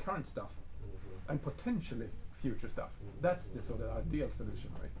actual current stuff Mhm. and potentially future stuff, Mhm. that's the sort of ideal solution,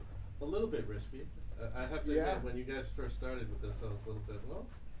 right? A little bit risky. I have to Yeah. admit, when you guys first started with this, I was a little bit, well,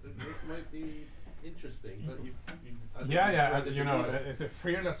 this might be interesting, but you I think Yeah, you yeah, threaded you the know, needles. it's a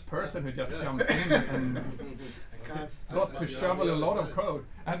fearless person who just Yeah. jumps in and I can't got to Yeah, shovel the a lot other of side. code,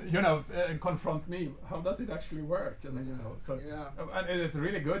 and you know, confront me. How does it actually work? And then, you know, so Yeah. and it is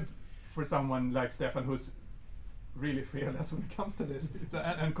really good for someone like Stefan, who's really fearless when it comes to this. So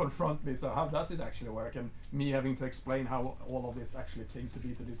and confront me. So how does it actually work? And me having to explain how all of this actually came to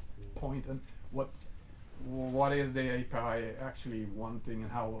be to this point, and what is the API actually wanting,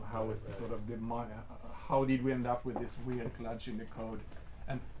 and how is the sort of the how did we end up with this weird kludge in the code?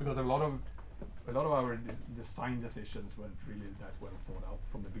 And because a lot of our design decisions weren't really that well thought out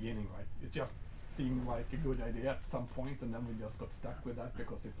from the beginning, right? It just seemed like a good idea at some point, and then we just got stuck with that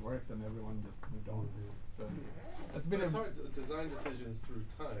because it worked, and everyone just moved on. So it's been It's hard to design decisions through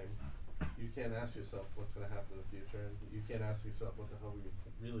time. You can't ask yourself what's going to happen in the future, and you can't ask yourself what the hell were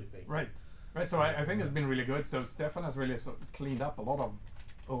you really thinking. right. So I think it's been really good. So Stefan has really cleaned up a lot of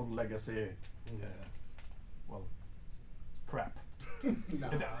old legacy, well, crap. No,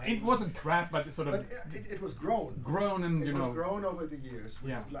 It wasn't crap, but sort of but it was grown. grown, and It you was know, grown over the years.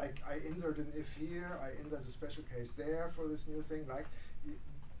 With Yeah. Like I insert an if here, I insert a special case there for this new thing. Like,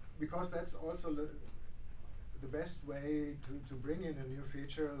 because that's also the best way to bring in a new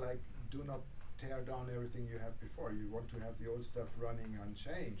feature. Like, do not tear down everything you have before. You want to have the old stuff running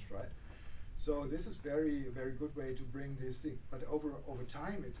unchanged, right? So this is very good way to bring this thing. But over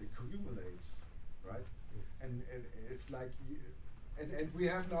time it accumulates, right? And it's like. And we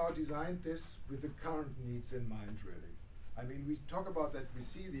have now designed this with the current needs in mind, really. I mean, we talk about that, we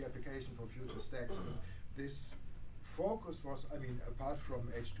see the application for future stacks, but this focus was, I mean, apart from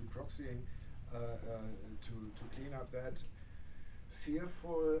H2 proxying, to clean up that,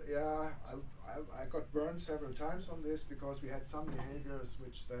 fearful, yeah, I got burned several times on this because we had some behaviors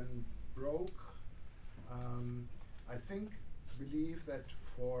which then broke. I believe that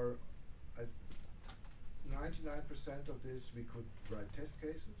for 99% of this we could write test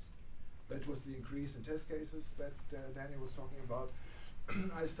cases. That was the increase in test cases that Danny was talking about.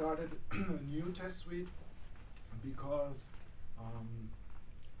 I started a new test suite because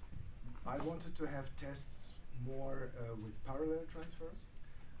I wanted to have tests more with parallel transfers,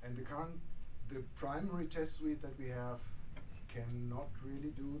 and the primary test suite that we have cannot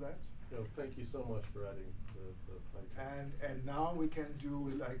really do that. No, thank you so much for adding the PyTest. And now we can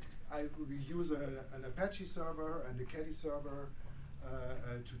do, like, we use an Apache server and a Caddy server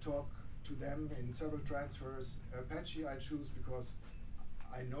to talk to them in several transfers. Apache I choose because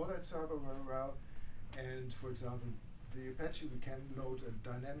I know that server very well, and for example, the Apache, we can load a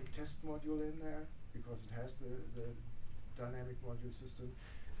dynamic test module in there because it has the dynamic module system,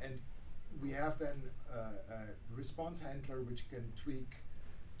 and we have then a response handler which can tweak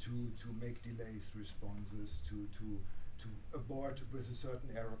to make delays responses, to abort with a certain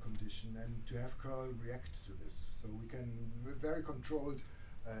error condition, and to have curl react to this. So we can very controlled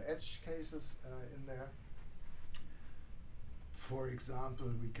edge cases in there. For example,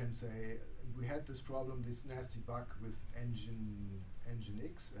 we can say we had this problem, this nasty bug with engine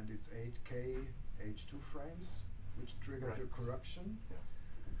X and its 8K H2 frames, which triggered a corruption. Yes.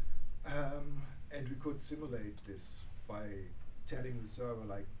 And we could simulate this by telling the server,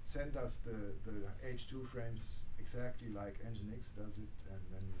 like, send us the H2 frames exactly like engine X does it, and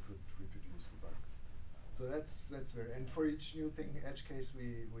then we could reproduce the bug. So that's very, and for each new thing, edge case,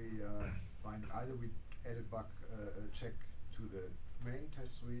 we find either we add a bug check to the main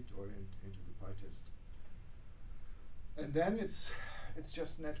test suite or into the PyTest. And then it's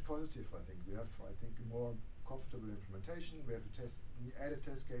just net positive. I think we have, a more comfortable implementation. We have added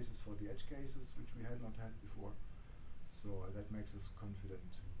test cases for the edge cases, which we had not had before. So that makes us confident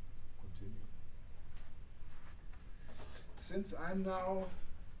to continue. Since I'm now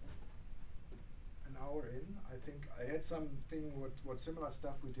an hour in, I think I had something what similar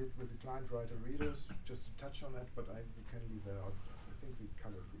stuff we did with the client writer readers, just to touch on that, but we can leave that out. I think we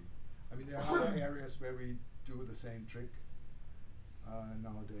covered I mean, there are other areas where we do the same trick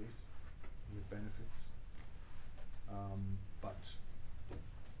nowadays with benefits, but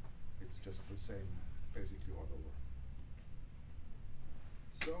it's just the same basically all over.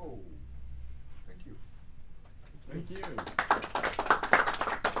 So, thank you. Thank you.